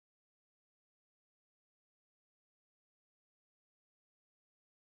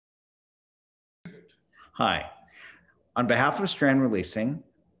Hi. On behalf of Strand Releasing,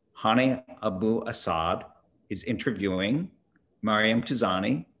 Hany Abu Assad is interviewing Maryam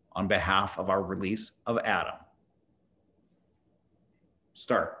Touzani on behalf of our release of Adam.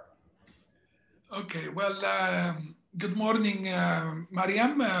 Start. Okay, well, good morning,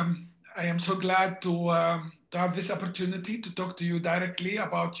 Maryam. I am so glad to have this opportunity to talk to you directly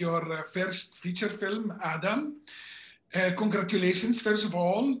about your first feature film, Adam. Congratulations, first of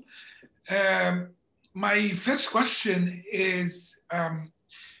all. My first question is,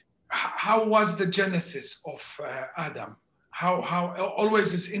 how was the genesis of Adam? How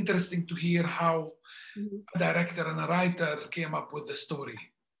always is interesting to hear how a director and a writer came up with the story.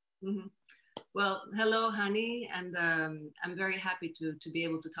 Well, hello, Hany, and I'm very happy to be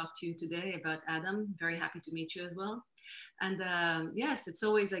able to talk to you today about Adam. Very happy to meet you as well. And yes, it's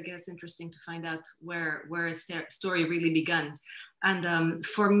always, I guess, interesting to find out where a story really began. And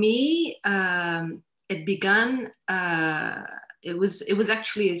for me, it began. It was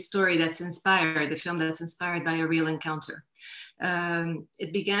actually a story that's inspired, a film that's inspired by a real encounter.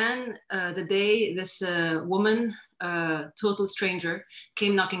 It began the day this woman, total stranger,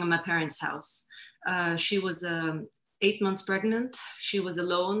 came knocking on my parents' house. She was 8 months pregnant. She was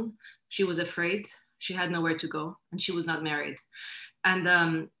alone. She was afraid. She had nowhere to go, and she was not married.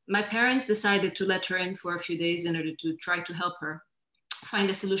 And my parents decided to let her in for a few days in order to try to help her find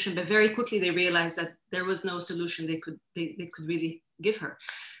a solution. But very quickly they realized that there was no solution they could really give her.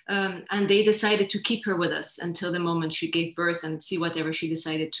 And they decided to keep her with us until the moment she gave birth and see whatever she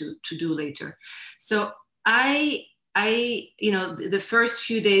decided to do later. So the first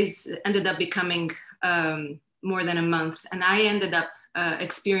few days ended up becoming more than a month, and I ended up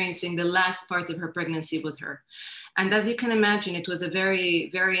experiencing the last part of her pregnancy with her. And as you can imagine, it was a very,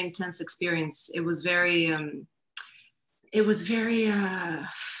 very intense experience. It was very,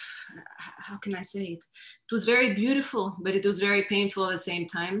 how can I say it? It was very beautiful, but it was very painful at the same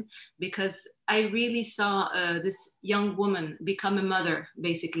time, because I really saw this young woman become a mother,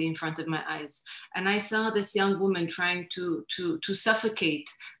 basically, in front of my eyes. And I saw this young woman trying to suffocate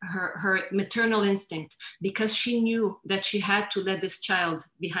her maternal instinct, because she knew that she had to let this child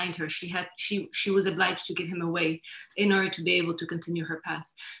behind her. She was obliged to give him away in order to be able to continue her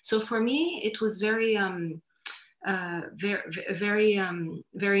path. So for me, it was very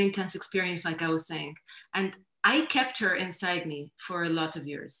intense experience, like I was saying. And I kept her inside me for a lot of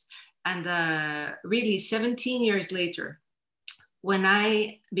years. And really 17 years later, when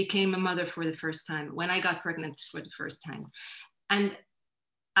I became a mother for the first time, when I got pregnant for the first time, and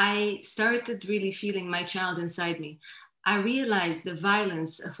I started really feeling my child inside me, I realized the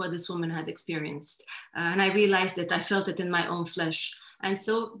violence of what this woman had experienced. And I realized that I felt it in my own flesh. And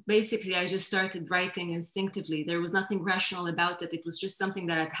so basically, I just started writing instinctively. There was nothing rational about it. It was just something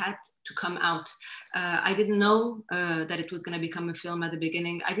that had to come out. I didn't know that it was going to become a film at the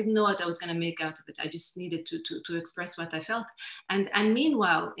beginning. I didn't know what I was going to make out of it. I just needed to express what I felt. And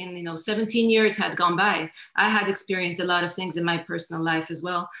meanwhile, 17 years had gone by. I had experienced a lot of things in my personal life as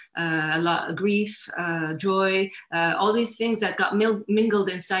well. A lot of grief, joy, all these things that got mingled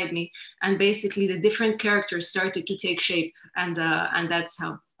inside me. And basically, the different characters started to take shape. And that's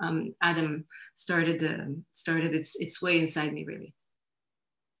how Adam started its way inside me, really.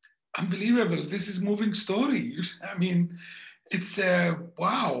 Unbelievable. This is moving story. I mean, it's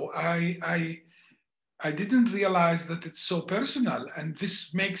wow. I didn't realize that it's so personal, and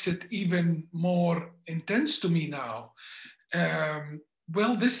this makes it even more intense to me now.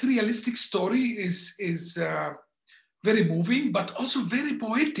 Well, this realistic story is very moving, but also very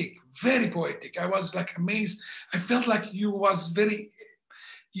poetic, very poetic. I was like amazed. I felt like you was very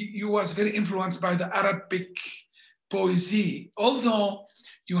influenced by the Arabic poesy, although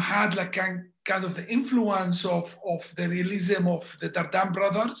you had like kind of the influence of the realism of the Dardan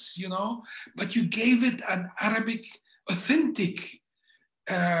brothers, but you gave it an Arabic, authentic,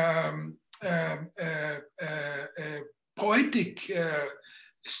 poetic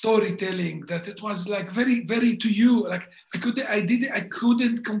storytelling, that it was like very, very to you. Like I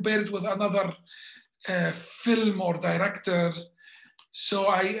couldn't compare it with another film or director.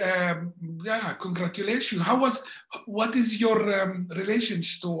 So congratulations. What is your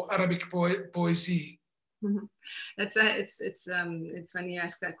relations to Arabic poesy? Mm-hmm. It's funny you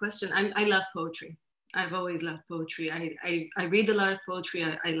ask that question. I love poetry. I've always loved poetry. I read a lot of poetry.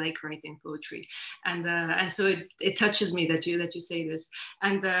 I like writing poetry, and so it touches me that you say this.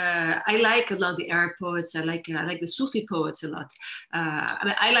 And I like a lot of the Arab poets. I like the Sufi poets a lot.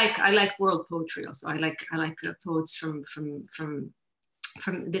 I like world poetry also. I like poets from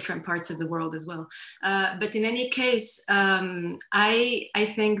from different parts of the world as well. But in any case, I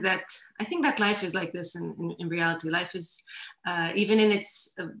think that life is like this in reality. Life is, even in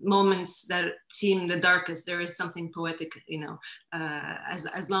its moments that seem the darkest, there is something poetic,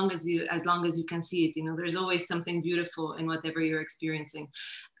 as long as you can see it, there's always something beautiful in whatever you're experiencing.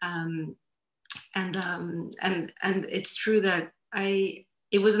 And it's true that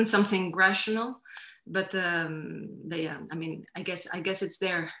it wasn't something rational, but yeah, I mean, I guess it's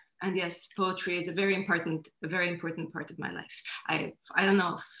there. And yes, poetry is a very important part of my life. I don't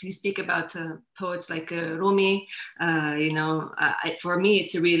know if you speak about poets like Rumi, for me,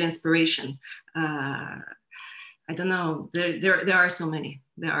 it's a real inspiration. I don't know, there are so many.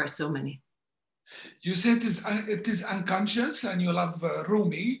 There are so many. You said it is unconscious, and you love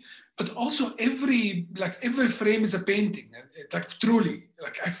Rumi, but also every frame is a painting. Like truly,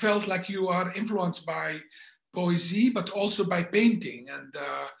 like I felt like you are influenced by poesy, but also by painting. And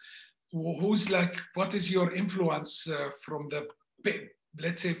what is your influence from the,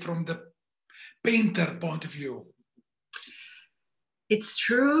 let's say, from the painter point of view? It's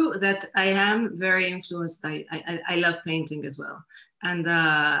true that I am very influenced by, I love painting as well. And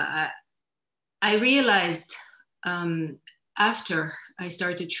I realized after I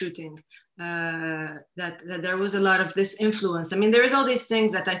started shooting that there was a lot of this influence. I mean, there's all these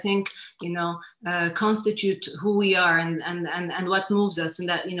things that I think, constitute who we are and what moves us, and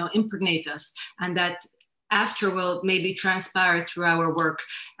that, impregnate us, and that after will maybe transpire through our work.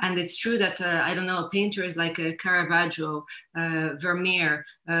 And it's true that, I don't know, painters like Caravaggio, Vermeer,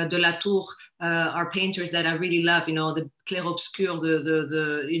 de la Tour are painters that I really love, the clair-obscur,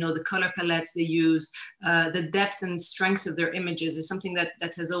 the color palettes they use, the depth and strength of their images is something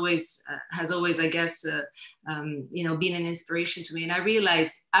that has always, I guess, been an inspiration to me. And I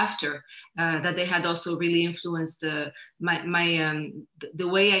realized after that they had also really influenced the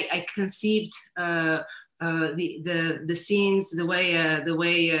way I conceived the scenes, the way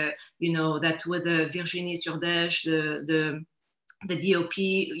that with Virginie Surdèche, the DOP,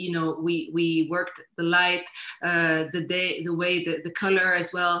 we worked the light, the way the color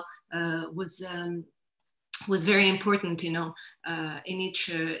as well was very important, in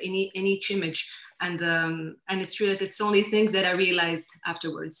each image, and it's true that it's only things that I realized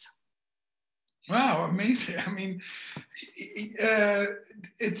afterwards. Wow, amazing! I mean,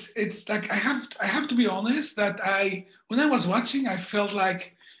 it's like I have to be honest that when I was watching, I felt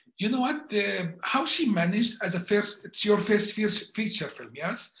like, you know what, how she managed it's your first feature film,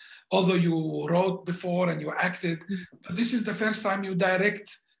 yes? Although you wrote before and you acted, but this is the first time you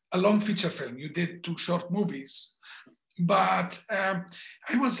direct a long feature film. You did 2 short movies, but I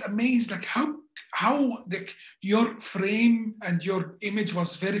was amazed, like how your frame and your image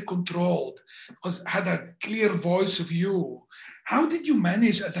was very controlled, had a clear voice of you. How did you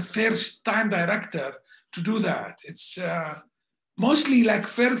manage as a first-time director to do that? It's mostly like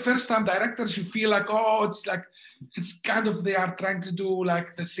first-time directors, you feel like, it's kind of, they are trying to do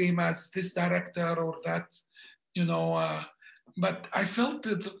like the same as this director or that, but I felt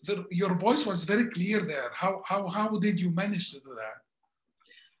that your voice was very clear there. How did you manage to do that?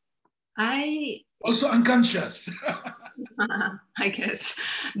 Also unconscious. I guess,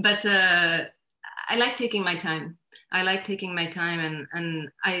 but I like taking my time. I like taking my time,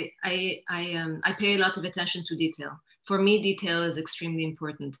 and I pay a lot of attention to detail. For me, detail is extremely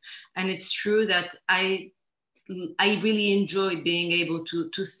important, and it's true that I really enjoyed being able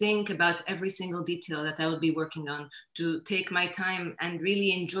to think about every single detail that I would be working on, to take my time and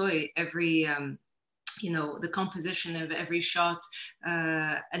really enjoy every the composition of every shot,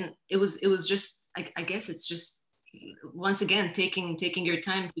 and it was just, I guess it's just, once again, taking your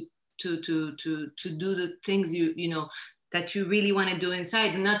time to do the things that you really want to do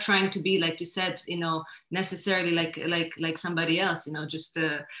inside, and not trying to be, like you said, necessarily like somebody else,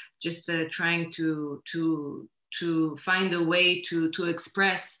 just trying to find a way to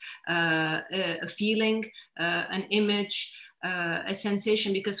express a feeling, an image, a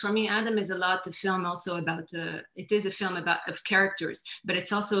sensation. Because for me, Adam is a lot of film also about, it is a film of characters, but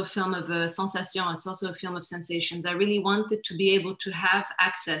it's also a film of sensation. It's also a film of sensations. I really wanted to be able to have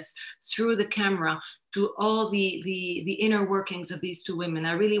access through the camera to all the inner workings of these 2 women.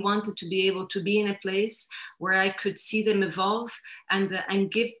 I really wanted to be able to be in a place where I could see them evolve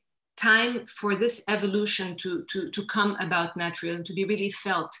and give time for this evolution to come about naturally and to be really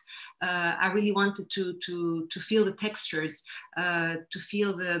felt. I really wanted to feel the textures, to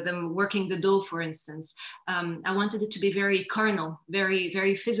feel them working the dough, for instance. I wanted it to be very carnal, very,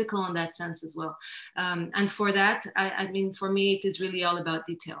 very physical in that sense as well. And for that, I mean, for me, it is really all about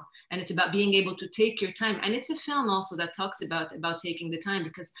detail, and it's about being able to take your time. And it's a film also that talks about taking the time,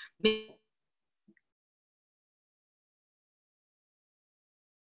 because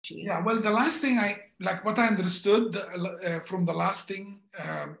yeah, well, the last thing what I understood from the last thing,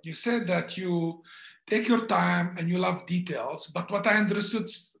 you said that you take your time and you love details, but what I understood,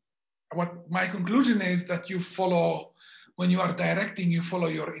 what my conclusion is that you follow, when you are directing, you follow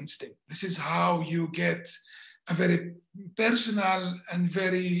your instinct. This is how you get a very personal and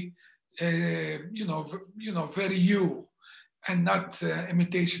very, very you, and not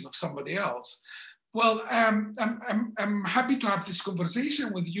imitation of somebody else. Well, I'm happy to have this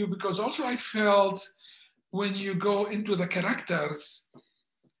conversation with you, because also I felt when you go into the characters,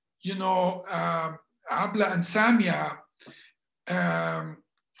 Abla and Samia,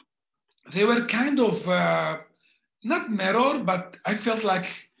 they were kind of not mirror, but I felt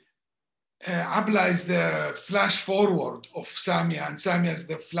like Abla is the flash forward of Samia, and Samia is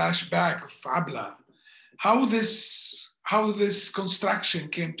the flashback of Abla. How this construction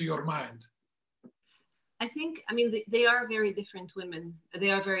came to your mind? I think, I mean, they are very different women.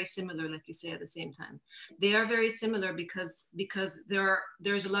 They are very similar, like you say, at the same time. They are very similar because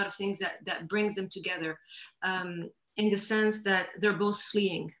there's a lot of things that brings them together, in the sense that they're both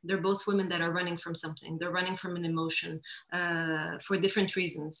fleeing. They're both women that are running from something. They're running from an emotion for different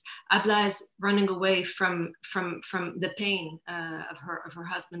reasons. Abla is running away from the pain of her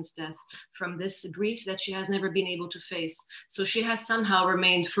husband's death, from this grief that she has never been able to face. So she has somehow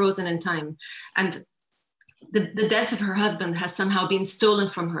remained frozen in time. And the death of her husband has somehow been stolen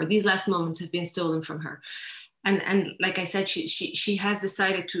from her. These last moments have been stolen from her. And like I said, she has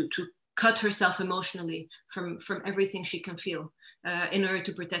decided to cut herself emotionally from everything she can feel in order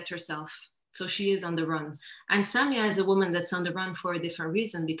to protect herself. So she is on the run. And Samia is a woman that's on the run for a different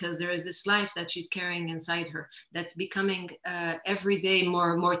reason, because there is this life that she's carrying inside her that's becoming every day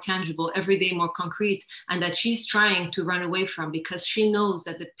more tangible, every day more concrete, and that she's trying to run away from, because she knows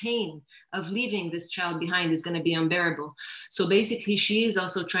that the pain of leaving this child behind is going to be unbearable. So basically, she is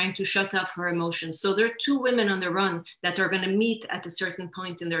also trying to shut off her emotions. So there are two women on the run that are going to meet at a certain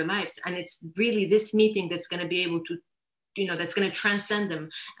point in their lives. And it's really this meeting that's going to be able to, that's going to transcend them,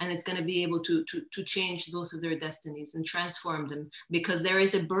 and it's going to be able to change both of their destinies and transform them, because there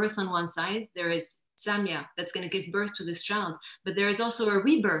is a birth on one side, there is Samia that's going to give birth to this child, but there is also a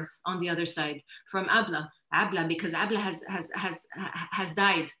rebirth on the other side from Abla, because Abla has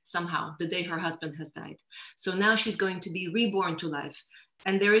died somehow the day her husband has died. So now she's going to be reborn to life,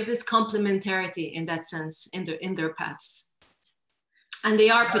 and there is this complementarity in that sense in their paths. And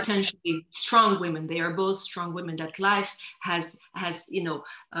they are potentially strong women. They are both strong women that life has I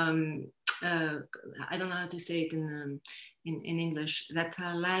don't know how to say it in English, that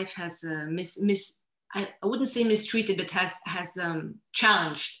life has I wouldn't say mistreated, but has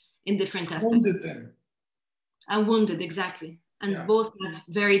challenged in different aspects. Wounded them. And wounded, exactly. And both have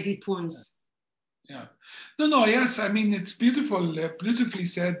very deep wounds. Yeah. No, yes. I mean, it's beautiful, beautifully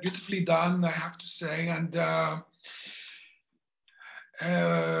said, beautifully done, I have to say. And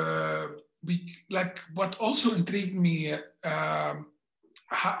what also intrigued me,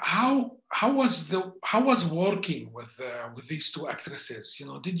 how was working with these two actresses?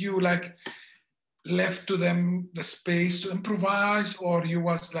 Did you left to them the space to improvise, or you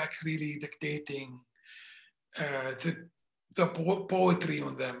was really dictating the poetry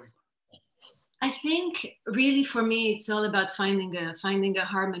on them? I think really for me, it's all about finding a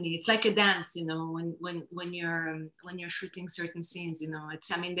harmony. It's like a dance, when you're shooting certain scenes,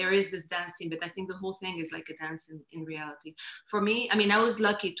 there is this dance scene, but I think the whole thing is like a dance in reality. For me, I was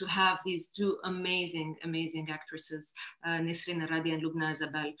lucky to have these two amazing actresses, Nesrine Radi and Lubna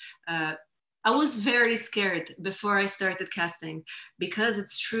Zabal. I was very scared before I started casting, because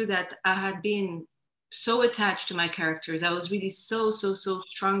it's true that I had been so attached to my characters. I was really so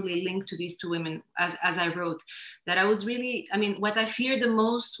strongly linked to these two women as I wrote, that I was really, what I feared the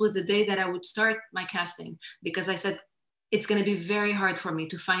most was the day that I would start my casting, because I said, it's going to be very hard for me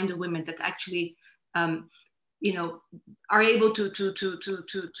to find the women that actually, are able to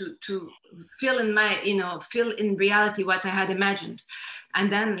fill in my, fill in reality what I had imagined. And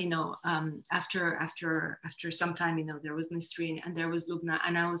then, after some time, there was Nisreen and there was Lubna,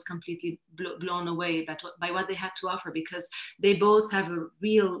 and I was completely blown away by what they had to offer, because they both have a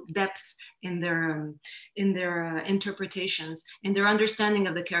real depth in their interpretations, in their understanding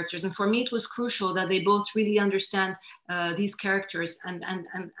of the characters. And for me, it was crucial that they both really understand these characters and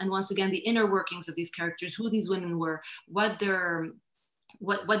once again, the inner workings of these characters, who these women were, what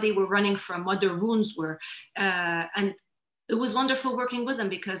they were running from, what their wounds were. And it was wonderful working with them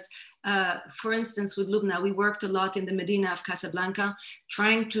because, for instance, with Lubna, we worked a lot in the Medina of Casablanca,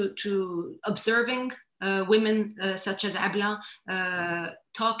 trying to observing women such as Abla,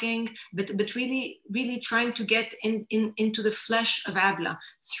 talking, but really trying to get into the flesh of Abla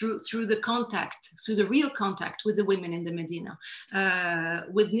through the contact, through the real contact with the women in the Medina.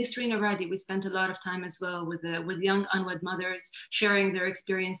 With Nisreen Aradi, we spent a lot of time as well with young unwed mothers, sharing their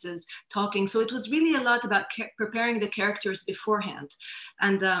experiences, talking. So it was really a lot about preparing the characters beforehand.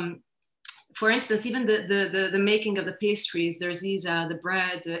 And for instance, even the making of the pastries, the ziza, the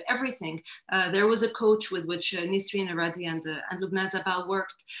bread, everything. There was a coach with which Nisreen Aradi and Lubna Zabal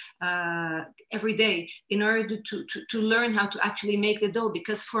worked every day in order to learn how to actually make the dough.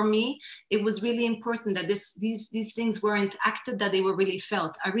 Because for me, it was really important that these things weren't acted, that they were really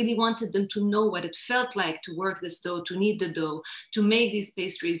felt. I really wanted them to know what it felt like to work this dough, to knead the dough, to make these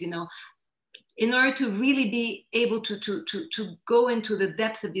pastries, in order to really be able to go into the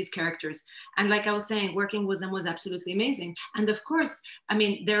depth of these characters. And like I was saying, working with them was absolutely amazing. And of course, I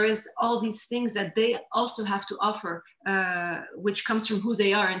mean, there is all these things that they also have to offer, which comes from who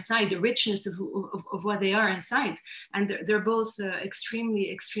they are inside, the richness of what they are inside. And they're both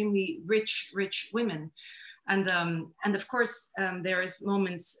extremely rich women. And of course, there is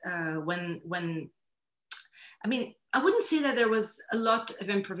moments when I mean, I wouldn't say that there was a lot of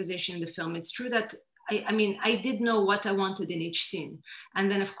improvisation in the film. It's true that I did know what I wanted in each scene, and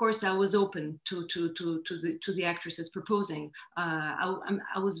then of course I was open to the actresses proposing. I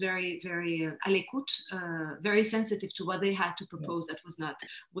was very à l'écoute, very sensitive to what they had to propose. That was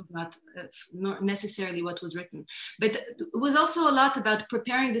not necessarily what was written, but it was also a lot about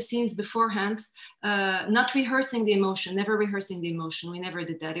preparing the scenes beforehand, not rehearsing the emotion, never rehearsing the emotion. We never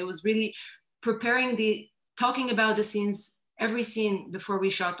did that. It was really preparing talking about the scenes, every scene before we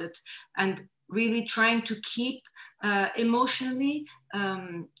shot it, and really trying to keep emotionally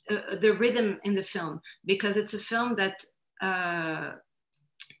the rhythm in the film, because it's a film that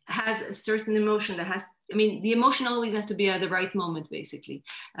has a certain emotion that the emotion always has to be at the right moment, basically.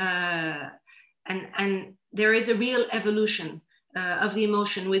 And there is a real evolution of the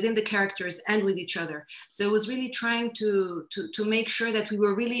emotion within the characters and with each other. So it was really trying to make sure that we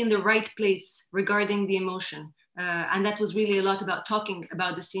were really in the right place regarding the emotion. And that was really a lot about talking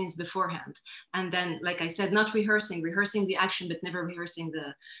about the scenes beforehand. And then, like I said, not rehearsing the action, but never rehearsing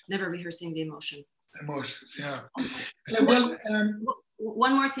the emotion. Emotions, yeah. Well,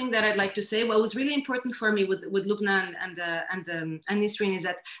 one more thing that I'd like to say, what was really important for me with Lubna and Nisreen is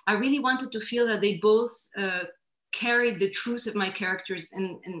that I really wanted to feel that they both carried the truth of my characters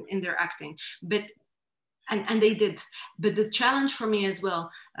in their acting, and they did. But the challenge for me as well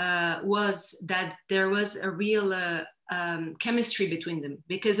was that there was a real chemistry between them,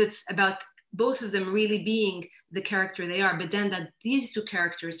 because it's about both of them really being the character they are, but then that these two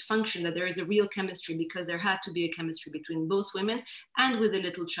characters function, that there is a real chemistry, because there had to be a chemistry between both women and with the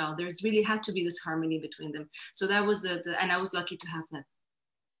little child. There's really had to be this harmony between them. So that was and I was lucky to have that.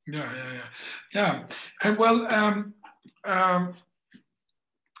 Yeah. And well,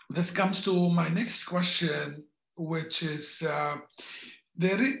 this comes to my next question, which is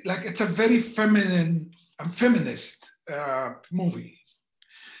it's a very feminine and feminist movie,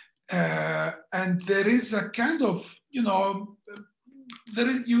 and there is a kind of you are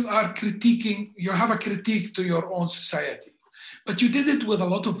critiquing. You have a critique to your own society, but you did it with a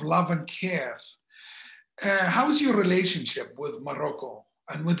lot of love and care. How is your relationship with Morocco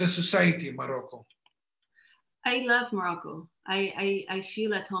and with the society in Morocco? I love Morocco. I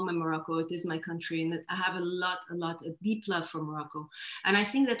feel at home in Morocco. It is my country, and I have a deep love for Morocco. And I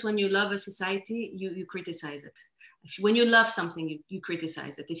think that when you love a society, you criticize it. When you love something, you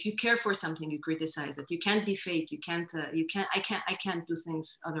criticize it. If you care for something, you criticize it. You can't be fake. I can't do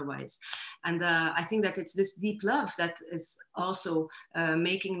things otherwise. And I think that it's this deep love that is also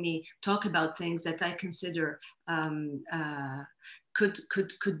making me talk about things that I consider could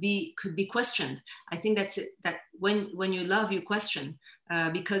be questioned. I think that when you love, you question,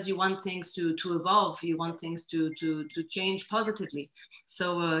 because you want things to evolve, you want things to change positively.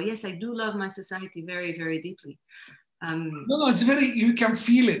 So yes, I do love my society very, very deeply. No, it's very, you can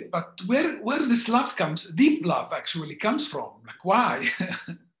feel it, but where this love comes, deep love actually comes from, like why?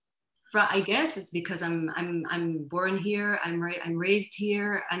 I guess it's because I'm born here, I'm raised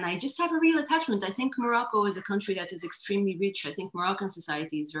here, and I just have a real attachment. I think Morocco is a country that is extremely rich. I think Moroccan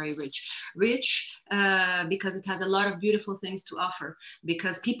society is very rich because it has a lot of beautiful things to offer,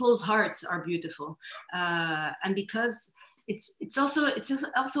 because people's hearts are beautiful, and because it's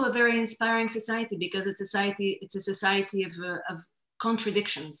also a very inspiring society, because it's a society of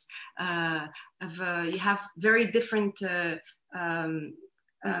contradictions. You have very different.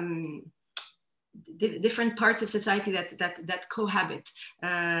 Different parts of society that cohabit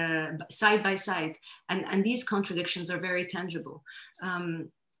side by side, and these contradictions are very tangible,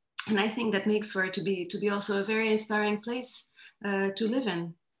 and I think that makes for it to be also a very inspiring place to live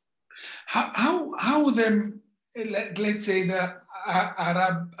in. How then, let's say the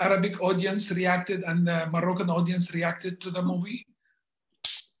Arabic audience reacted and the Moroccan audience reacted to the movie?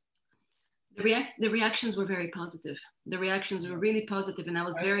 The reactions were very positive. The reactions were really positive, and I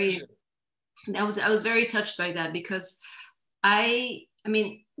was very touched by that, because I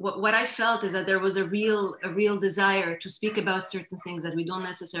mean, what I felt is that there was a real desire to speak about certain things that we don't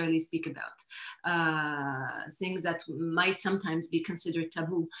necessarily speak about, things that might sometimes be considered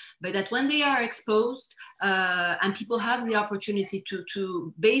taboo, but that when they are exposed and people have the opportunity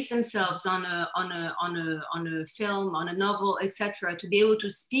to base themselves on a film, on a novel, etc., to be able to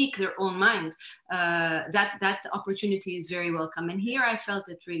speak their own mind, that opportunity is very welcome. And here I felt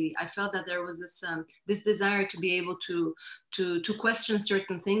it really. I felt that there was this desire to be able to question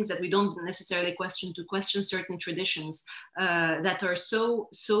certain things that we don't necessarily question, to question certain traditions that are so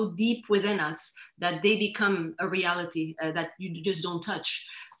deep within us that they become a reality that you just don't touch.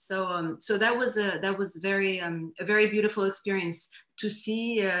 So that was very a very beautiful experience to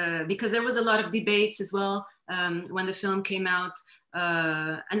see, because there was a lot of debates as well when the film came out,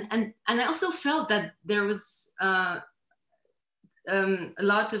 and I also felt that there was a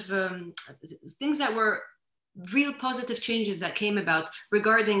lot of things that were real positive changes that came about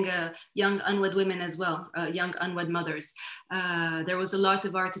regarding young unwed women as well, young unwed mothers. There was a lot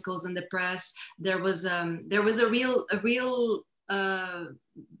of articles in the press. There was a real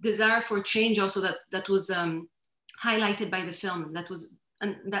desire for change also that was highlighted by the film. That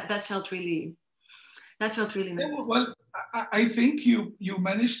felt really nice. Well, I think you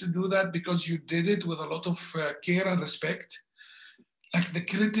managed to do that because you did it with a lot of care and respect. Like the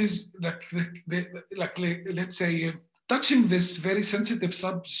critics, let's say, touching this very sensitive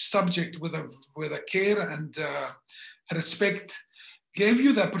subject with a care and respect, gave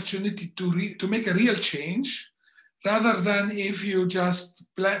you the opportunity to make a real change, rather than if you just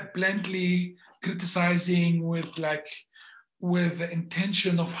bluntly criticizing with the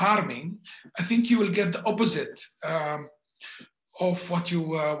intention of harming. I think you will get the opposite of what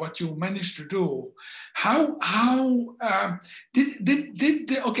you managed to do. How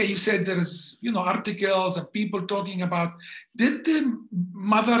did okay, you said there is articles and people talking about, did the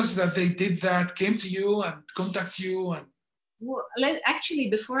mothers that they did that came to you and contact you? And well, actually,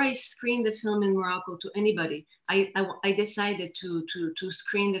 before I screened the film in Morocco to anybody, I decided to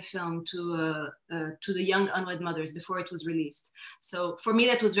screen the film to the young unwed mothers before it was released. So for me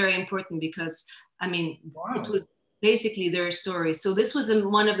that was very important, because I mean, wow, it was basically their story. So this was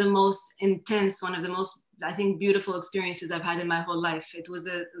one of the most intense, one of the most, I think, beautiful experiences I've had in my whole life. It was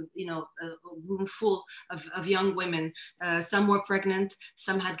a room full of young women. Some were pregnant,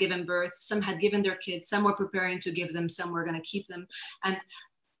 some had given birth, some had given their kids, some were preparing to give them, some were going to keep them. And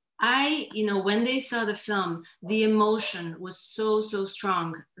when they saw the film, the emotion was so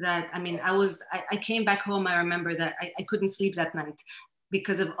strong that, I mean, I came back home. I remember that I couldn't sleep that night,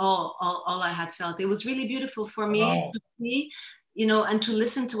 because of all I had felt. It was really beautiful for me to see, and to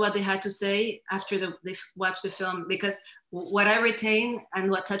listen to what they had to say after they watched the film, because what I retain and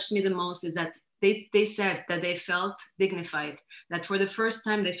what touched me the most is that they said that they felt dignified, that for the first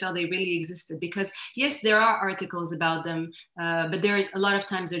time they felt they really existed. Because yes, there are articles about them, but a lot of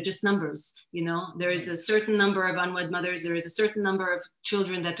times they're just numbers. There is a certain number of unwed mothers, there is a certain number of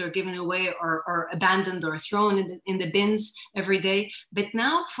children that are given away or abandoned or thrown in the bins every day. But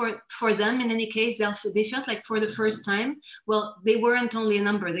now for them, in any case, they felt like for the first time, well, they weren't only a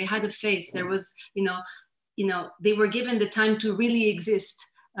number, they had a face. There was, they were given the time to really exist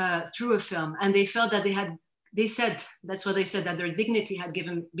through a film, and they felt that they said that's what they said, that their dignity had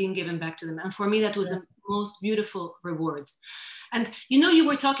been given back to them. And for me, that was the most beautiful reward. And you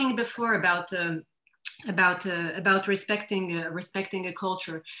were talking before about respecting a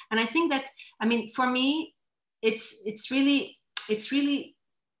culture, and I think that, I mean, for me, it's really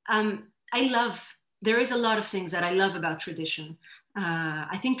I love there is a lot of things that I love about tradition.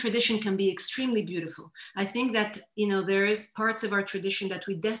 I think tradition can be extremely beautiful. I think that, you know, there is parts of our tradition that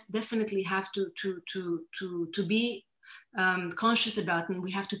we definitely have to be conscious about, and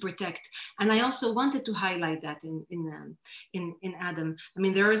we have to protect. And I also wanted to highlight that in Adam. I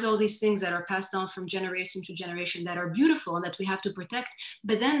mean, there is all these things that are passed on from generation to generation that are beautiful and that we have to protect.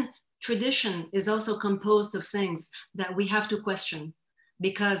 But then tradition is also composed of things that we have to question,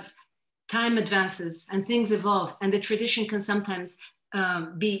 because time advances and things evolve, and the tradition can sometimes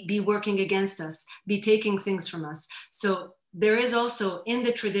be working against us, be taking things from us. So there is also in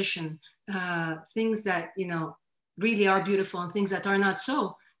the tradition things that, you know, really are beautiful and things that are not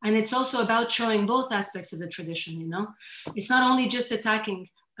so. And it's also about showing both aspects of the tradition, you know. It's not only just attacking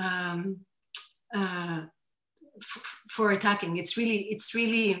for attacking. It's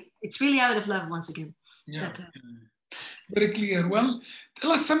really out of love once again. Yeah. Very clear. Well,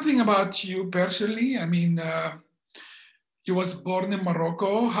 tell us something about you personally. I mean, you was born in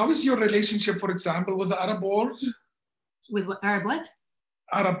Morocco. How is your relationship, for example, with the Arab world? With what, Arab what?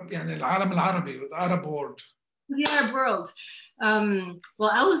 Arab, يعني العالم العربي, with the Arab world. The Arab world.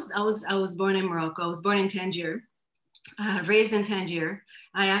 Well, I was born in Morocco. I was born in Tangier, raised in Tangier.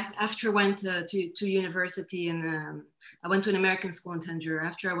 I after went to university, and I went to an American school in Tangier.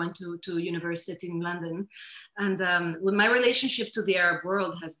 After I went to university in London, and with my relationship to the Arab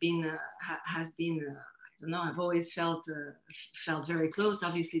world has been I don't know. I've always felt very close,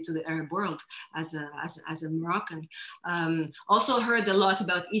 obviously, to the Arab world as a Moroccan. Also heard a lot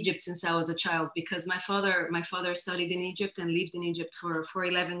about Egypt since I was a child, because my father studied in Egypt and lived in Egypt for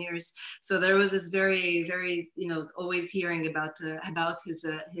 11 years. So there was this very, very, you know, always hearing about his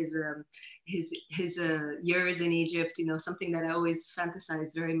years in Egypt. You know, something that I always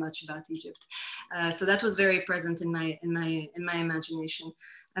fantasized very much about Egypt. So that was very present in my imagination.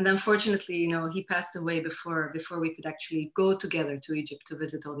 And unfortunately, you know, he passed away before we could actually go together to Egypt to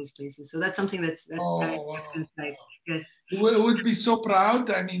visit all these places. So that's something that I kept inside. Yes. You would be so proud.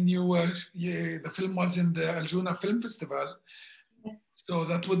 I mean, the film was in the Aljuna Film Festival. Yes. So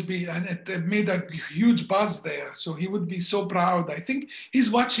that would be, and it made a huge buzz there. So he would be so proud. I think he's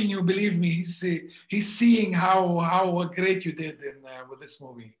watching you. Believe me, he's seeing how great you did with this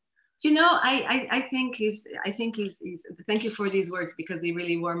movie. You know, I think he's thank you for these words, because they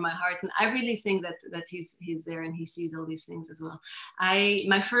really warm my heart. And I really think that he's there and he sees all these things as well.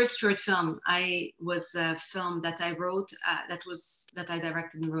 My first short film, was a film that I wrote, that I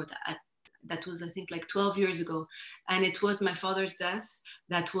directed and wrote. That was, I think, like 12 years ago. And it was my father's death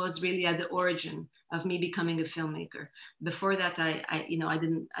that was really at the origin of me becoming a filmmaker. Before that,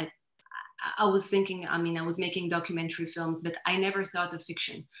 I was thinking, I mean, I was making documentary films, but I never thought of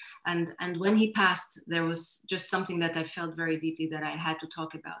fiction. And when he passed, there was just something that I felt very deeply that I had to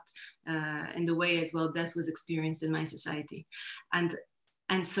talk about, in the way as well death was experienced in my society.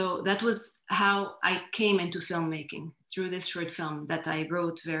 And so that was how I came into filmmaking, through this short film that I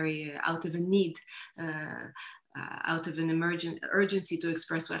wrote very out of a need, out of an urgency to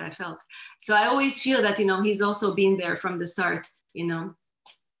express what I felt. So I always feel that, you know, he's also been there from the start, you know,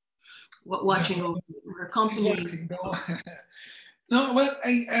 watching or accompanying. No, well,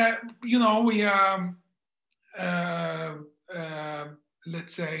 you know, we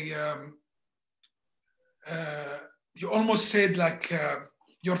let's say you almost said like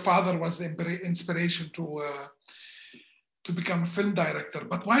your father was the inspiration to become a film director.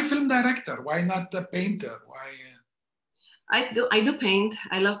 But why film director? Why not a painter? Why? I do paint.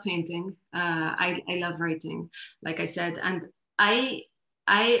 I love painting. I love writing, like I said, and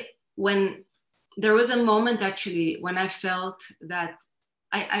when there was a moment actually when I felt that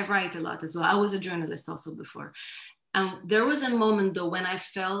I write a lot as well. I was a journalist also before. There was a moment though when I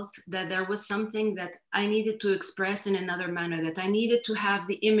felt that there was something that I needed to express in another manner, that I needed to have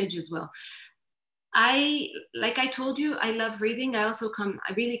the image as well. Like I told you, I love reading.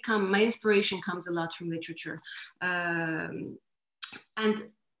 My inspiration comes a lot from literature. And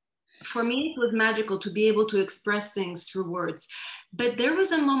for me, it was magical to be able to express things through words. But there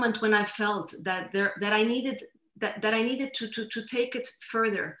was a moment when I felt that I needed to take it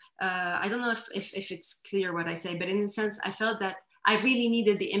further. I don't know if it's clear what I say, but in a sense, I felt that I really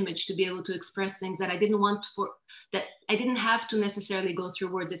needed the image to be able to express things that I didn't have to necessarily go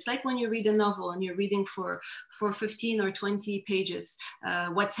through words. It's like when you read a novel and you're reading for 15 or 20 pages,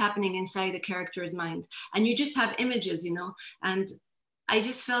 what's happening inside the character's mind, and you just have images, you know. And I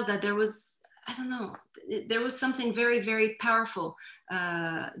just felt that there was, I don't know, there was something very, very powerful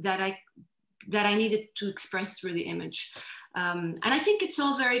that that I needed to express through the image. And I think it's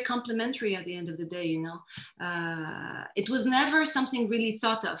all very complementary at the end of the day, you know. It was never something really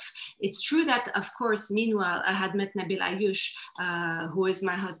thought of. It's true that, of course, meanwhile, I had met Nabil Ayouch, who is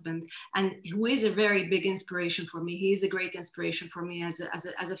my husband, and who is a very big inspiration for me. He is a great inspiration for me as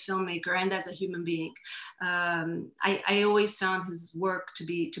a filmmaker and as a human being. I always found his work to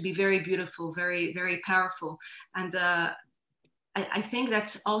be very beautiful, very, very powerful. And I think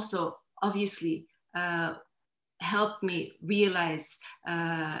that's also obviously helped me realize,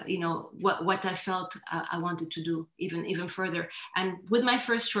 you know, what I felt I wanted to do even further. And with my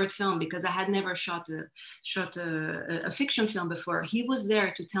first short film, because I had never shot a fiction film before, he was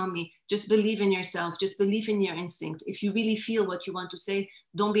there to tell me, just believe in yourself, just believe in your instinct. If you really feel what you want to say,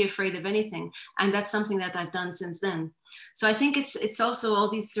 don't be afraid of anything. And that's something that I've done since then. So I think it's also all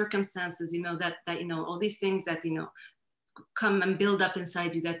these circumstances, you know, that you know, all these things that, you know, come and build up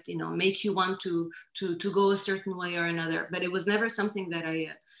inside you that, you know, make you want to go a certain way or another. But it was never something that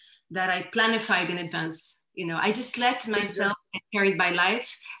I planified in advance. You know, I just let myself get carried by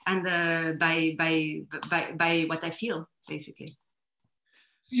life and by what I feel, basically.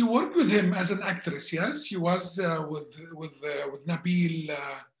 You worked with him as an actress, yes? You was with Nabil.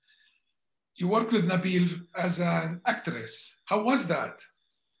 You worked with Nabil as an actress. How was that?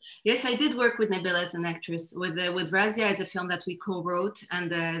 Yes, I did work with Nabil as an actress. With Razia as a film that we co-wrote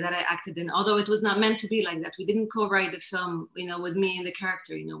and that I acted in. Although it was not meant to be like that. We didn't co-write the film, you know, with me in the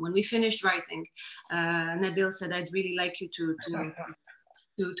character. You know, when we finished writing, Nabil said, "I'd really like you to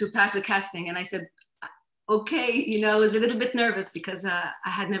pass the casting," and I said, "Okay." You know, I was a little bit nervous because I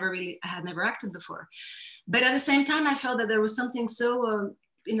had never acted before, but at the same time, I felt that there was something so.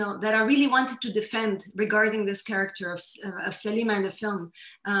 You know, that I really wanted to defend regarding this character of Salima in the film,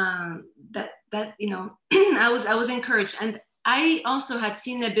 that you know, I was encouraged. And I also had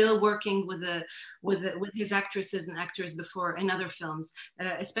seen Nabil working with his actresses and actors before in other films,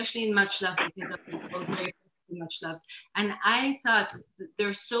 especially in Much Love, because I was very much loved. And I thought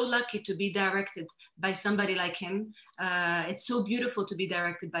they're so lucky to be directed by somebody like him. It's so beautiful to be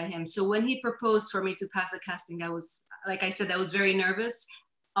directed by him. So when he proposed for me to pass a casting, I was, like I said, I was very nervous.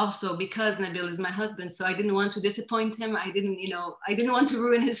 Also because Nabil is my husband, so I didn't want to disappoint him. I didn't want to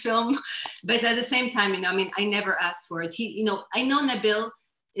ruin his film. But at the same time, you know, I mean, I never asked for it. He, you know, I know Nabil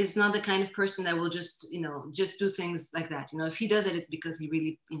is not the kind of person that will just, you know, just do things like that. You know, if he does it, it's because he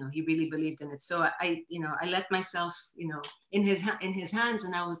really, you know, he really believed in it. So I let myself, you know, in his hands,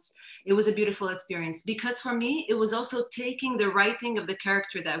 and it was a beautiful experience, because for me, it was also taking the writing of the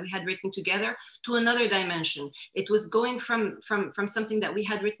character that we had written together to another dimension. It was going from something that we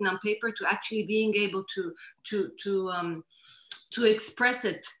had written on paper to actually being able to express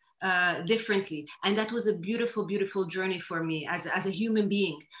it differently. And that was a beautiful, beautiful journey for me as a human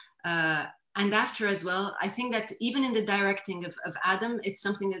being. And after as well, I think that even in the directing of Adam, it's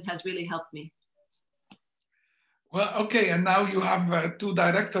something that has really helped me. Well, okay, and now you have two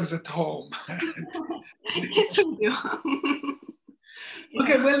directors at home. Yes, we do.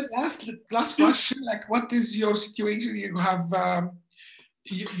 Okay, well, last question. Like, what is your situation? You have,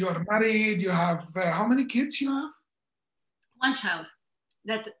 you are married. You have how many kids you have? One child.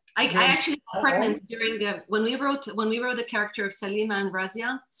 That I actually got pregnant during when we wrote the character of Salima and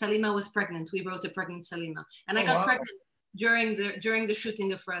Razia. Salima was pregnant. We wrote a pregnant Salima, and I got pregnant during the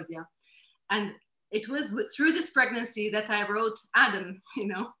shooting of Razia, and it was through this pregnancy that I wrote Adam. You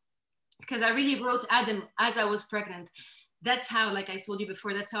know, because I really wrote Adam as I was pregnant. That's how, like I told you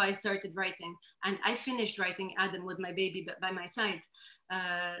before, that's how I started writing, and I finished writing Adam with my baby by my side.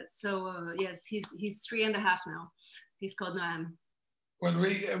 Yes, he's 3.5 now. He's called Noam. Well,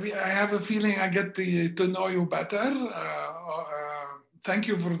 I have a feeling I get to know you better. Thank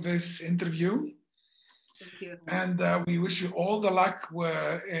you for this interview. Thank you. And we wish you all the luck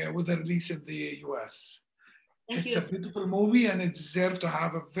with the release in the US. It's a beautiful movie, and it deserves to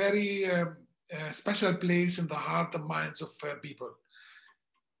have a very special place in the heart and minds of people.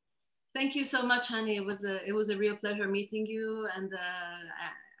 Thank you so much, Hany. It was a real pleasure meeting you, and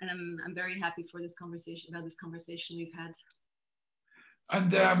I'm very happy for this conversation we've had.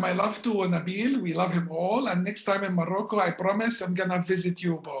 And my love to Nabil. We love him all. And next time in Morocco, I promise I'm gonna visit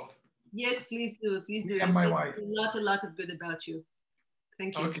you both. Yes, please do. Please do. And my wife. A lot of good about you.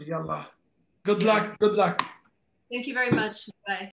 Thank you. Okay, yalla. Good luck. Good luck. Thank you very much. Bye.